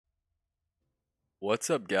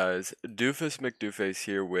What's up, guys? Doofus Mcdooface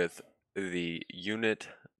here with the unit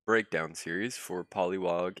breakdown series for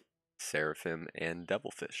Pollywog, Seraphim, and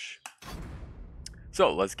Devilfish.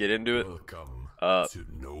 So let's get into it. Welcome to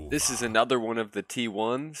Nova. This is another one of the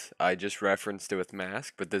T1s. I just referenced it with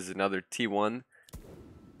Mask, but this is another T1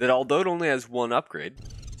 that, although it only has one upgrade,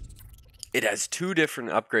 it has two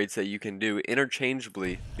different upgrades that you can do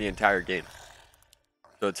interchangeably the entire game.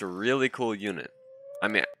 So it's a really cool unit. I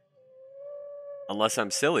mean, unless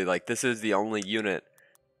I'm silly, like this is the only unit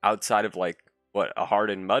outside of like what, a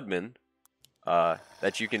hardened mudman,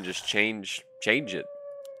 that you can just change it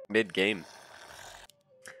mid game.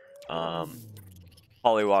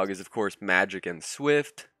 Pollywog is of course magic and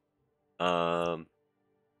swift.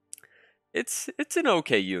 It's an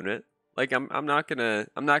okay unit. Like I'm not gonna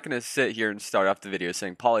sit here and start off the video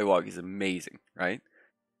saying Pollywog is amazing, right?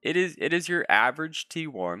 It is your average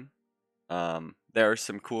T1. There are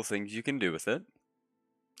some cool things you can do with it.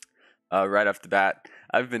 Right off the bat,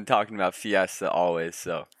 I've been talking about Fiesta always,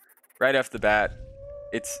 so right off the bat,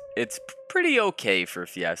 it's pretty okay for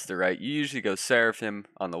Fiesta, right? You usually go Seraphim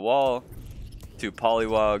on the wall, 2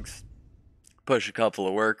 Pollywog's, push a couple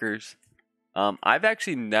of workers. I've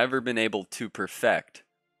actually never been able to perfect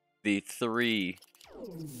the three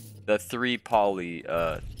poly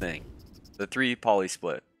thing, the 3 poly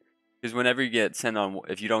split, because whenever you get sent on,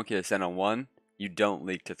 if you don't get sent on 1, you don't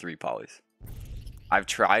leak to 3 polys. I've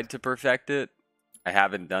tried to perfect it. I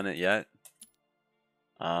haven't done it yet.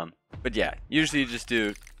 But yeah, usually you just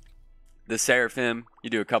do the Seraphim, you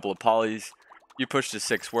do a couple of polys, you push to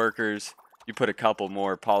 6 workers, you put a couple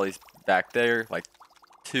more polys back there, like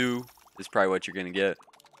 2 is probably what you're gonna get.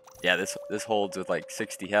 Yeah, this holds with like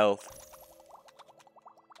 60 health.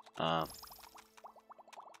 Yeah,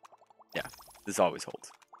 this always holds.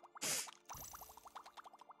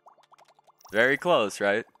 Very close,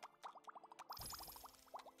 right?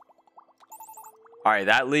 Alright,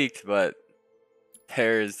 that leaked, but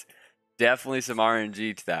there's definitely some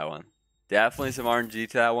RNG to that one. Definitely some RNG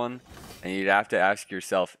to that one. And you'd have to ask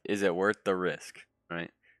yourself, is it worth the risk?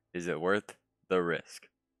 Right? Is it worth the risk?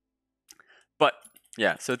 But,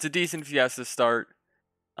 yeah, so it's a decent Fiesta start.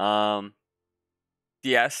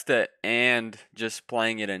 Fiesta and just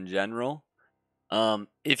playing it in general.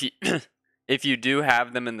 If you if you do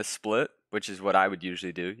have them in the split, which is what I would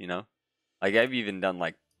usually do, you know. Like I've even done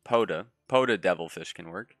like Poda Devilfish can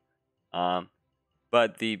work.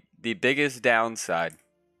 But the biggest downside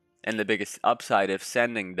and the biggest upside of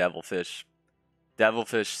sending Devilfish,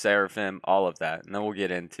 Seraphim, all of that, and then we'll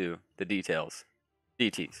get into the details.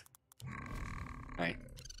 DTs. Right.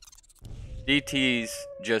 DTs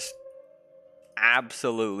just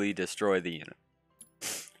absolutely destroy the unit.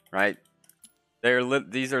 Right?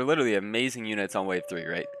 These are literally amazing units on wave 3,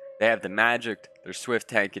 right? They have the magic, their swift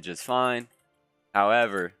tankage is fine.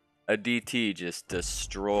 However, a DT just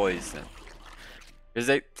destroys them. Because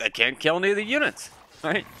they can't kill any of the units,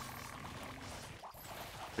 right?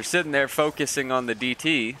 They're sitting there focusing on the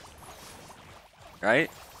DT,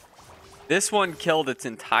 right? This one killed its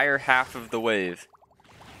entire half of the wave,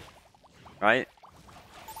 right?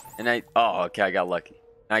 And oh, okay, I got lucky.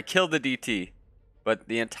 And I killed the DT, but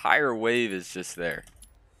the entire wave is just there.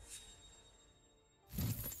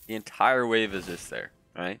 The entire wave is just there,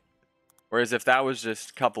 right? Whereas if that was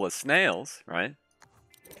just a couple of snails, right?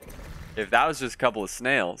 If that was just a couple of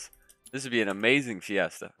snails, this would be an amazing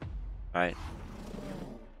Fiesta, right?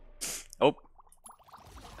 Oh,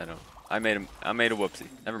 I made a whoopsie.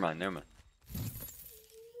 Never mind.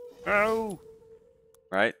 Oh,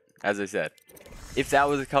 right? As I said, if that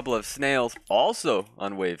was a couple of snails, also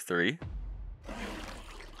on wave 3,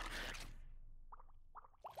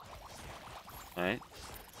 right?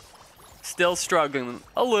 Still struggling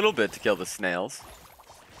a little bit to kill the snails,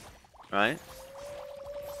 right?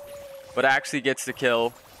 But actually gets to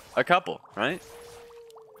kill a couple, right?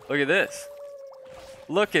 Look at this.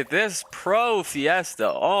 Look at this pro Fiesta.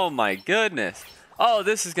 Oh my goodness. Oh,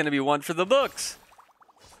 this is going to be one for the books.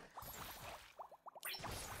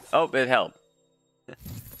 Oh, it helped.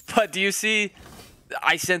 But do you see?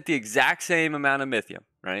 I sent the exact same amount of Mythium,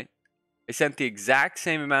 right? I sent the exact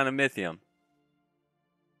same amount of Mythium.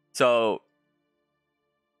 So,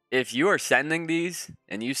 if you are sending these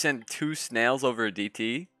and you send 2 snails over a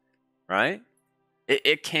DT, right?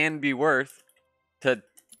 It can be worth to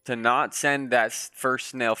not send that first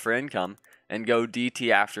snail for income and go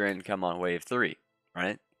DT after income on wave 3,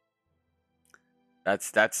 right?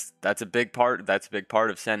 That's a big part. That's a big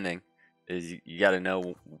part of sending, is you got to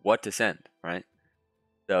know what to send, right?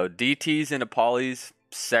 So DTs into polys,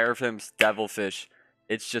 Seraphims, Devilfish,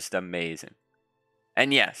 it's just amazing.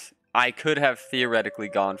 And yes, I could have theoretically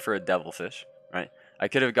gone for a Devilfish, right? I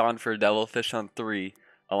could have gone for a Devilfish on 3,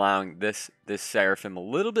 allowing this Seraphim a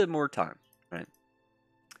little bit more time, right?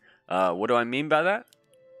 What do I mean by that?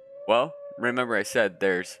 Well, remember I said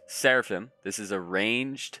there's Seraphim. This is a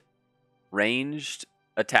ranged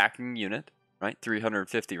attacking unit, right?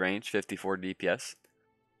 350 range, 54 DPS.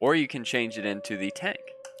 Or you can change it into the tank,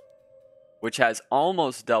 which has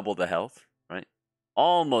almost double the health, right?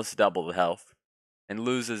 Almost double the health, and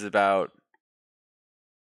loses about,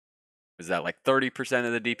 is that like 30%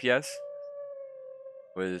 of the DPS?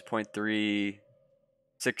 What is 0.3,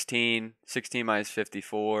 16 minus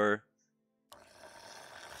 54.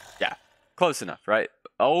 Yeah, close enough, right?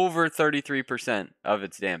 Over 33% of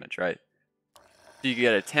its damage, right? So you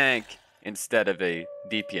get a tank instead of a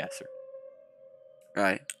DPSer,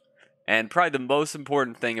 right? And probably the most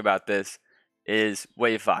important thing about this is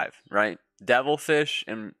wave 5, right? Devilfish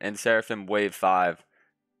and Seraphim wave 5.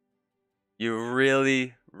 You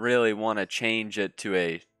really want to change it to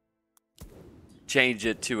a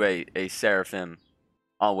Seraphim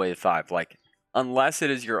on wave 5. Like, unless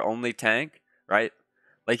it is your only tank, right?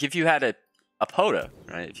 Like if you had a Poda,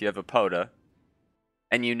 right? If you have a Poda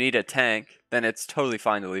and you need a tank, then it's totally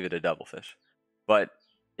fine to leave it a Devilfish. But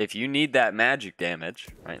if you need that magic damage,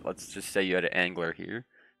 right? Let's just say you had an angler here.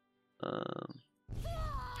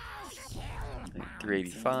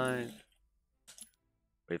 385.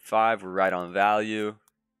 Wave 5, we're right on value.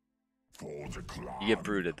 You get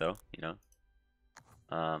brooded though, you know.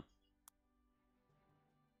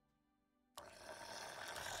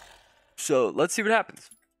 So let's see what happens.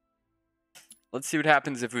 Let's see what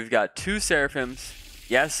happens if we've got 2 Seraphims.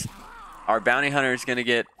 Yes, our bounty hunter is going to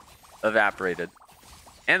get evaporated.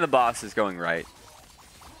 And the boss is going right.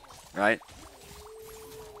 Right?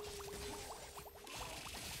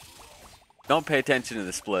 Don't pay attention to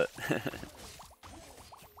the split.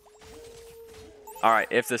 Alright,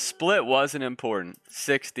 if the split wasn't important,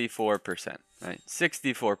 64%. Right?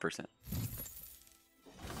 64%.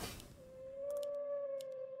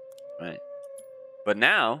 Right? But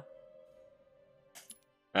now,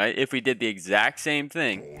 right, if we did the exact same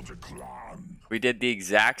thing,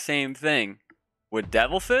 with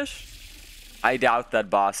Devilfish, I doubt that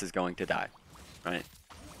boss is going to die, right?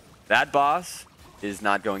 That boss is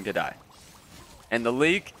not going to die. And the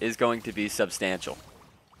leak is going to be substantial,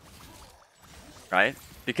 right?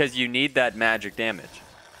 Because you need that magic damage,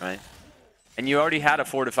 right? And you already had a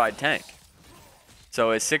fortified tank.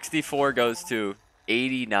 So a 64 goes to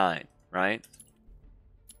 89, right?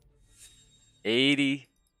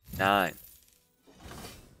 89.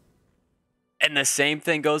 And the same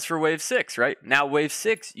thing goes for wave 6, right? Now wave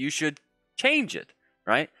 6, you should change it,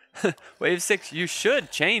 right? Wave 6, you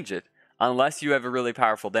should change it unless you have a really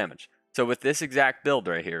powerful damage. So with this exact build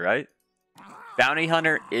right here, right? Bounty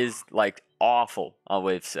Hunter is like awful on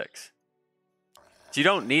wave 6. So you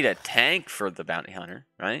don't need a tank for the Bounty Hunter,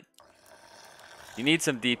 right? You need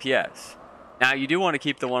some DPS. Now you do want to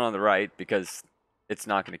keep the one on the right because it's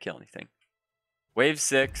not going to kill anything. Wave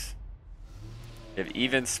 6, you have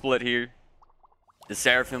even split here. The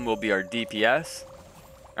Seraphim will be our DPS.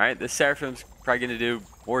 Alright, the Seraphim's probably going to do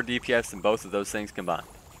more DPS than both of those things combined.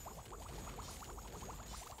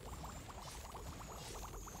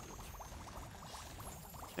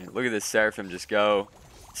 Okay, look at this Seraphim just go.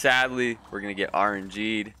 Sadly, we're going to get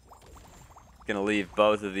RNG'd. Going to leave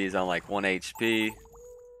both of these on like 1 HP.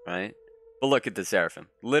 Right? But look at the Seraphim.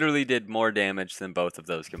 Literally did more damage than both of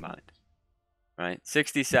those combined. Right?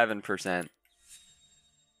 67%.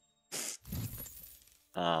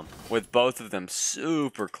 With both of them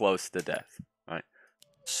super close to death, right?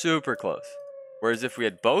 Super close. Whereas if we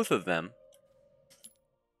had both of them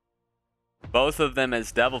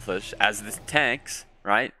as Devilfish, as the tanks,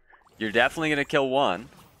 right? You're definitely going to kill one.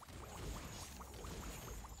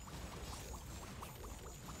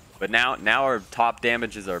 But now our top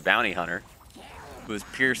damage is our Bounty Hunter, who is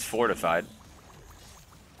Pierce Fortified.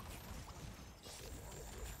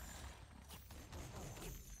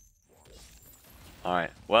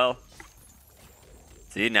 Alright, well,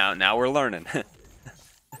 see, now we're learning.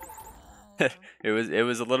 It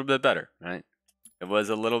was a little bit better, right? It was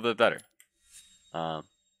a little bit better. I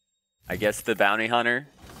guess the Bounty Hunter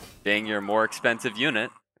being your more expensive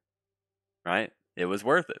unit, right? It was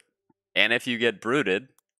worth it. And if you get brooded,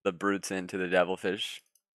 the brutes into the Devilfish,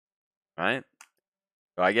 right?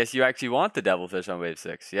 So I guess you actually want the Devilfish on wave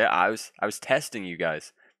 6. Yeah, I was testing you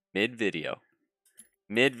guys mid-video.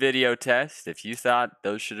 Mid-video test. If you thought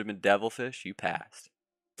those should have been Devilfish, you passed.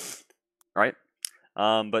 Right?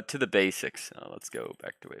 But to the basics. Let's go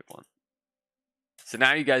back to wave 1. So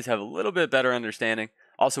now you guys have a little bit better understanding.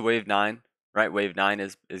 Also wave 9, right? Wave 9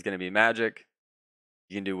 is going to be magic.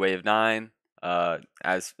 You can do wave 9.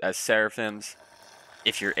 as Seraphims,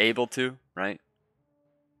 if you're able to, right?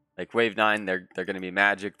 Like wave 9, they're going to be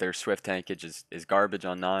magic. Their swift tankage is garbage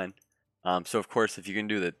on 9. So of course, if you can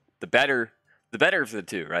do the better of the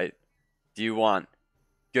two, right? Do you want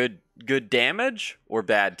good damage or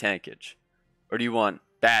bad tankage, or do you want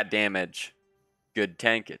bad damage, good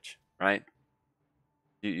tankage, right?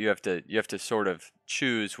 You have to sort of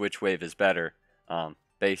choose which wave is better,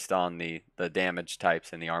 based on the damage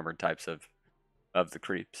types and the armored types of the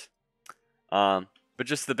creeps. But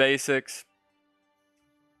just the basics.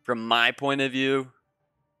 From my point of view,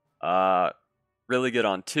 really good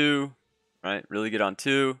on 2, right? Really good on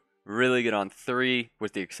 2. Really good on 3,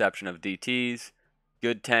 with the exception of DTs.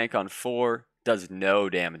 Good tank on 4. Does no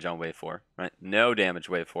damage on wave 4, right? No damage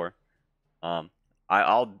wave 4.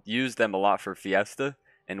 I'll use them a lot for Fiesta,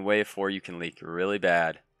 and wave 4 you can leak really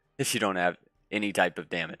bad if you don't have any type of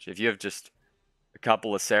damage. If you have just a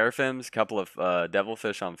couple of Seraphims, a couple of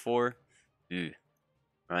Devilfish on 4,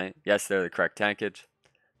 right? Yes, they're the correct tankage.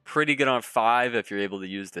 Pretty good on 5 if you're able to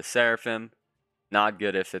use the Seraphim. Not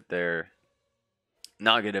good if they're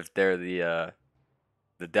the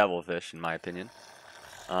Devilfish, in my opinion.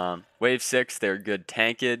 Wave 6, they're good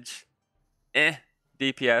tankage.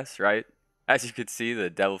 DPS, right? As you could see, the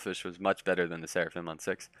Devilfish was much better than the Seraphim on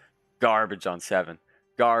 6. Garbage on 7.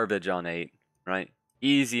 Garbage on 8, right?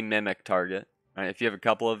 Easy mimic target, right? If you have a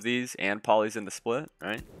couple of these and polys in the split,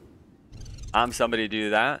 right? I'm somebody to do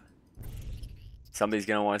that. Somebody's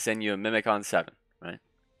going to want to send you a mimic on 7, right?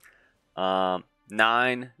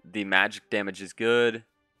 9, the magic damage is good.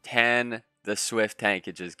 10, the swift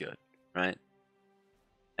tankage is good, right?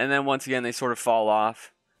 And then once again, they sort of fall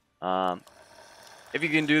off. If you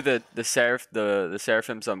can do the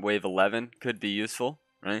Seraphims on wave 11, could be useful,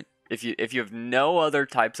 right? If you have no other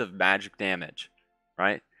types of magic damage,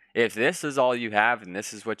 right? If this is all you have and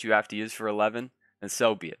this is what you have to use for 11, then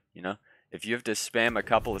so be it, you know? If you have to spam a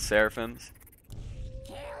couple of Seraphims,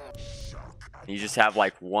 you just have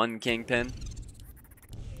like one Kingpin,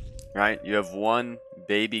 right? You have one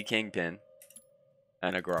baby Kingpin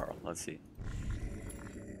and a Grarl. Let's see.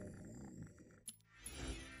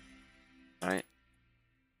 Right?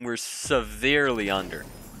 We're severely under.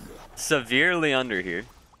 Severely under here.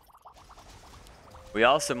 We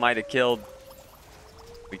also might have killed...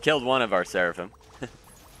 We killed one of our Seraphim.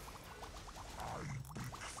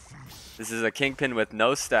 This is a Kingpin with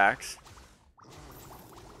no stacks.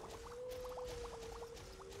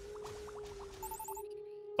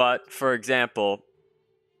 But, for example,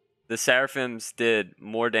 the Seraphims did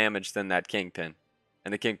more damage than that Kingpin.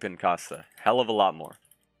 And the Kingpin costs a hell of a lot more.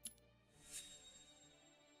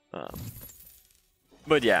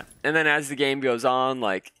 But yeah, and then as the game goes on,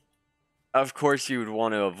 like, of course you would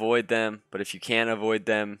want to avoid them, but if you can't avoid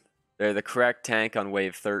them, they're the correct tank on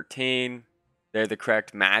wave 13. They're the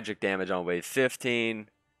correct magic damage on wave 15.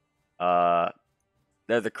 They're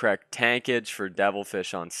the correct tankage for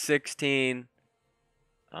Devilfish on 16.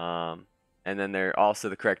 And then they're also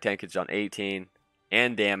the correct tankage on 18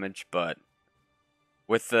 and damage, but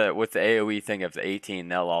with the AoE thing of the 18,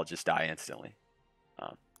 they'll all just die instantly.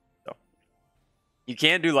 So you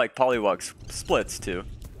can do like Pollywog splits too,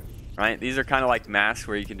 right? These are kind of like masks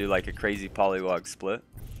where you can do like a crazy Pollywog split.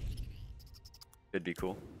 Could be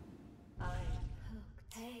cool.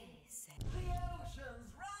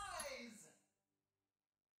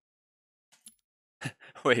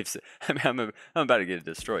 Waves. I mean, I'm about to get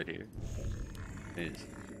destroyed here. Jeez.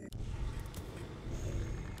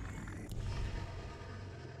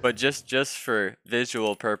 But just for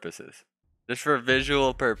visual purposes. Just for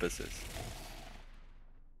visual purposes.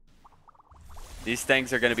 These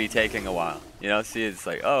things are going to be taking a while. You know, see, it's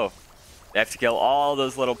like, oh, they have to kill all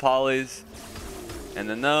those little polys. And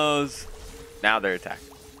then those. Now they're attacking.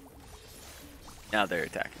 Now they're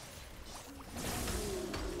attacking.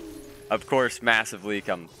 Of course, massive leak.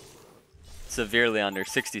 I'm severely under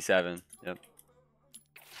 67. Yep.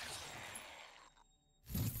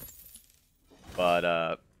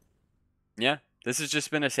 But yeah, this has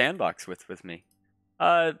just been a sandbox with me.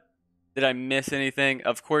 Did I miss anything?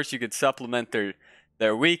 Of course, you could supplement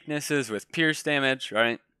their weaknesses with pierce damage,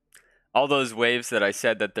 right? All those waves that I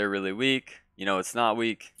said that they're really weak. You know, it's not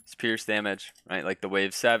weak. It's pierce damage, right? Like the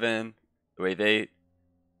wave 7, the wave 8.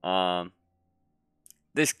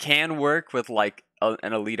 This can work with like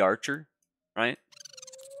an elite archer, right?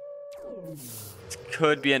 This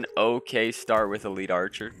could be an okay start with elite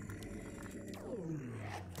archer.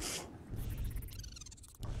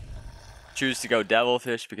 Choose to go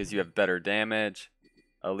Devilfish because you have better damage.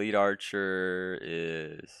 Elite archer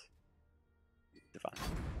is divine,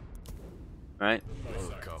 right?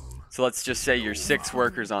 So let's just say you're 6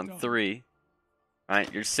 workers on 3.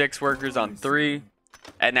 Right? Your 6 workers on 3.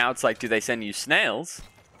 And now it's like, do they send you snails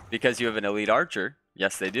because you have an elite archer?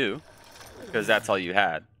 Yes, they do. Because that's all you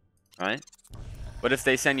had. Right? But if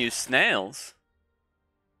they send you snails,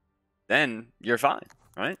 then you're fine.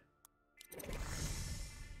 Right?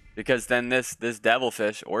 Because then this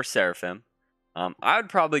Devilfish or Seraphim, I would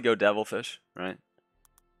probably go Devilfish, right?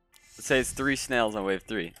 Let's say it's 3 snails on wave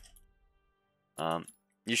 3.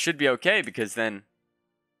 You should be okay because then,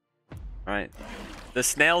 right? The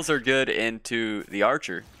snails are good into the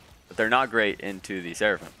archer, but they're not great into the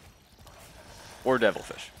Seraphim or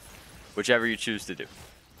Devilfish, whichever you choose to do.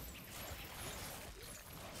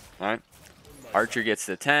 All right, archer gets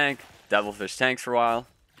the tank. Devilfish tanks for a while.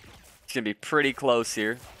 It's gonna be pretty close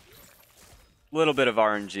here. Little bit of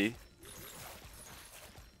RNG.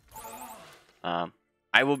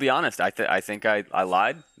 I will be honest. I think I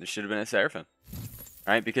lied. There should have been a Seraphim,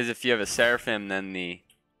 right? Because if you have a Seraphim, then the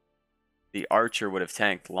archer would have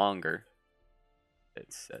tanked longer.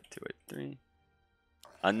 It's set to 8-3.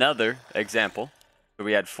 Another example. So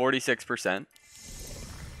we had 46%.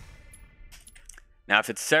 Now, if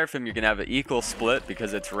it's Seraphim, you're gonna have an equal split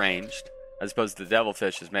because it's ranged, as opposed to the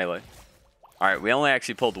Devilfish is melee. All right, we only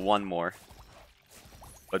actually pulled 1 more.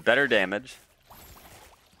 But better damage.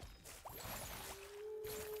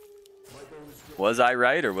 Was I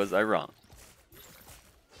right or was I wrong?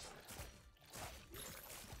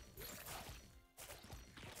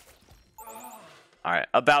 Alright,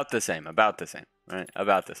 about the same, right?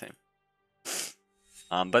 About the same.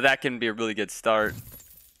 But that can be a really good start.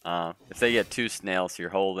 If they get 2 snails,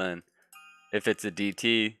 you're holding. If it's a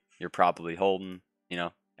DT, you're probably holding, you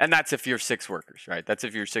know. And that's if you're 6 workers, right? That's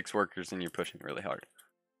if you're 6 workers and you're pushing really hard.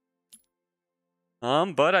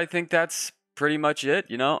 But I think that's pretty much it.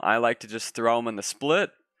 You know, I like to just throw them in the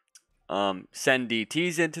split, send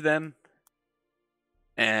DTs into them,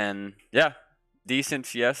 and yeah, decent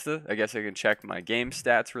Fiesta. I guess I can check my game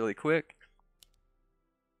stats really quick.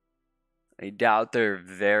 I doubt they're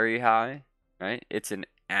very high, right? It's an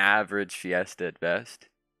average Fiesta at best.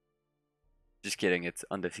 Just kidding, it's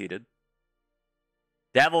undefeated.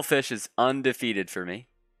 Devilfish is undefeated for me.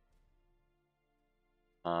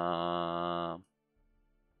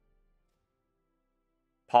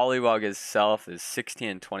 Pollywog itself is 16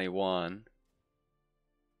 and 21.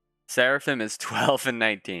 Seraphim is 12 and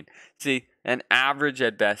 19. See, an average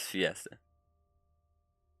at best Fiesta.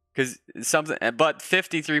 Because something, but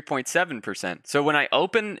 53.7%. So when I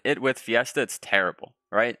open it with Fiesta, it's terrible,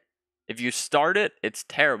 right? If you start it, it's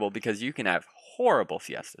terrible because you can have horrible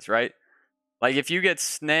Fiestas, right? Like if you get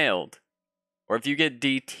snailed or if you get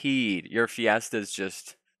DT'd, your Fiesta is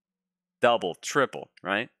just double, triple,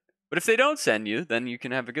 right? But if they don't send you, then you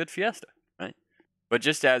can have a good Fiesta, right? But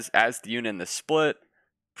just as the unit in the split,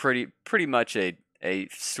 pretty much a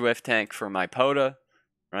swift tank for my Poda,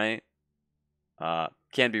 right?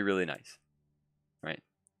 Can be really nice, right?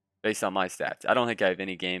 Based on my stats. I don't think I have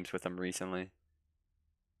any games with them recently.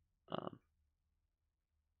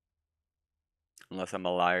 Unless I'm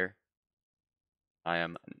a liar. I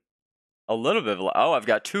am a little bit of a, oh, I've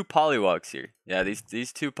got 2 Polywogs here. Yeah,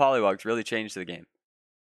 these 2 Polywogs really changed the game.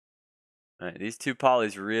 All right, these 2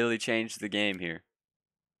 polys really changed the game here.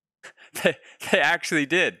 they actually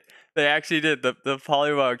did. They actually did. The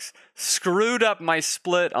Polywogs screwed up my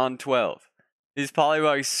split on 12. These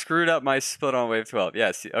Polywogs screwed up my split on wave 12.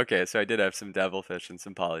 Yes, okay, so I did have some Devilfish and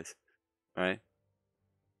some polys. Right?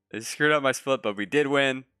 They screwed up my split, but we did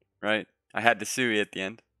win. Right? I had to sue you at the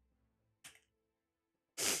end.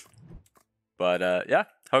 But yeah,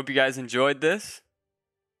 hope you guys enjoyed this.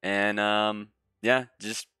 And yeah,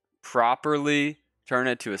 just properly turn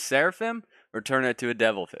it to a Seraphim or turn it to a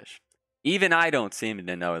Devilfish. Even I don't seem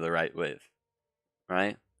to know the right wave,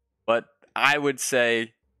 right? But I would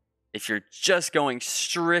say if you're just going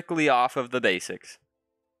strictly off of the basics,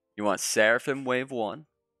 you want Seraphim wave 1,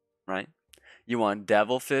 right? You want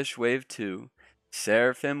Devilfish wave 2,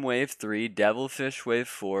 Seraphim wave 3, Devilfish wave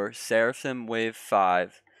 4, Seraphim wave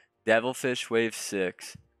 5, Devilfish wave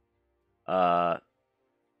 6,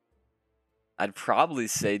 I'd probably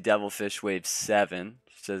say Devilfish wave 7,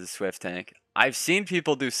 just as a swift tank. I've seen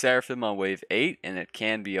people do Seraphim on wave 8, and it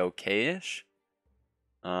can be okay-ish.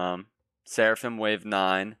 Seraphim wave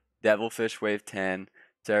 9, Devilfish wave 10,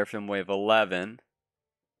 Seraphim wave 11.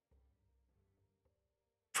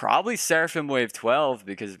 Probably Seraphim wave 12,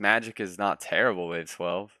 because magic is not terrible wave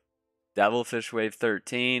 12. Devilfish wave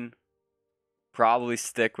 13. Probably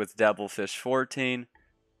stick with Devilfish 14.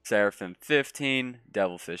 Seraphim 15,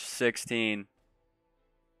 Devilfish 16,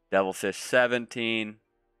 Devilfish 17,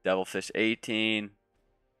 Devilfish 18,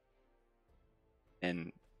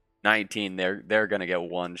 and 19, they're gonna get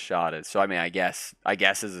one-shotted. So I mean, I guess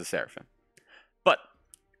is a Seraphim. But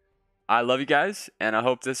I love you guys, and I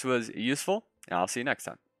hope this was useful, and I'll see you next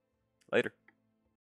time. Later.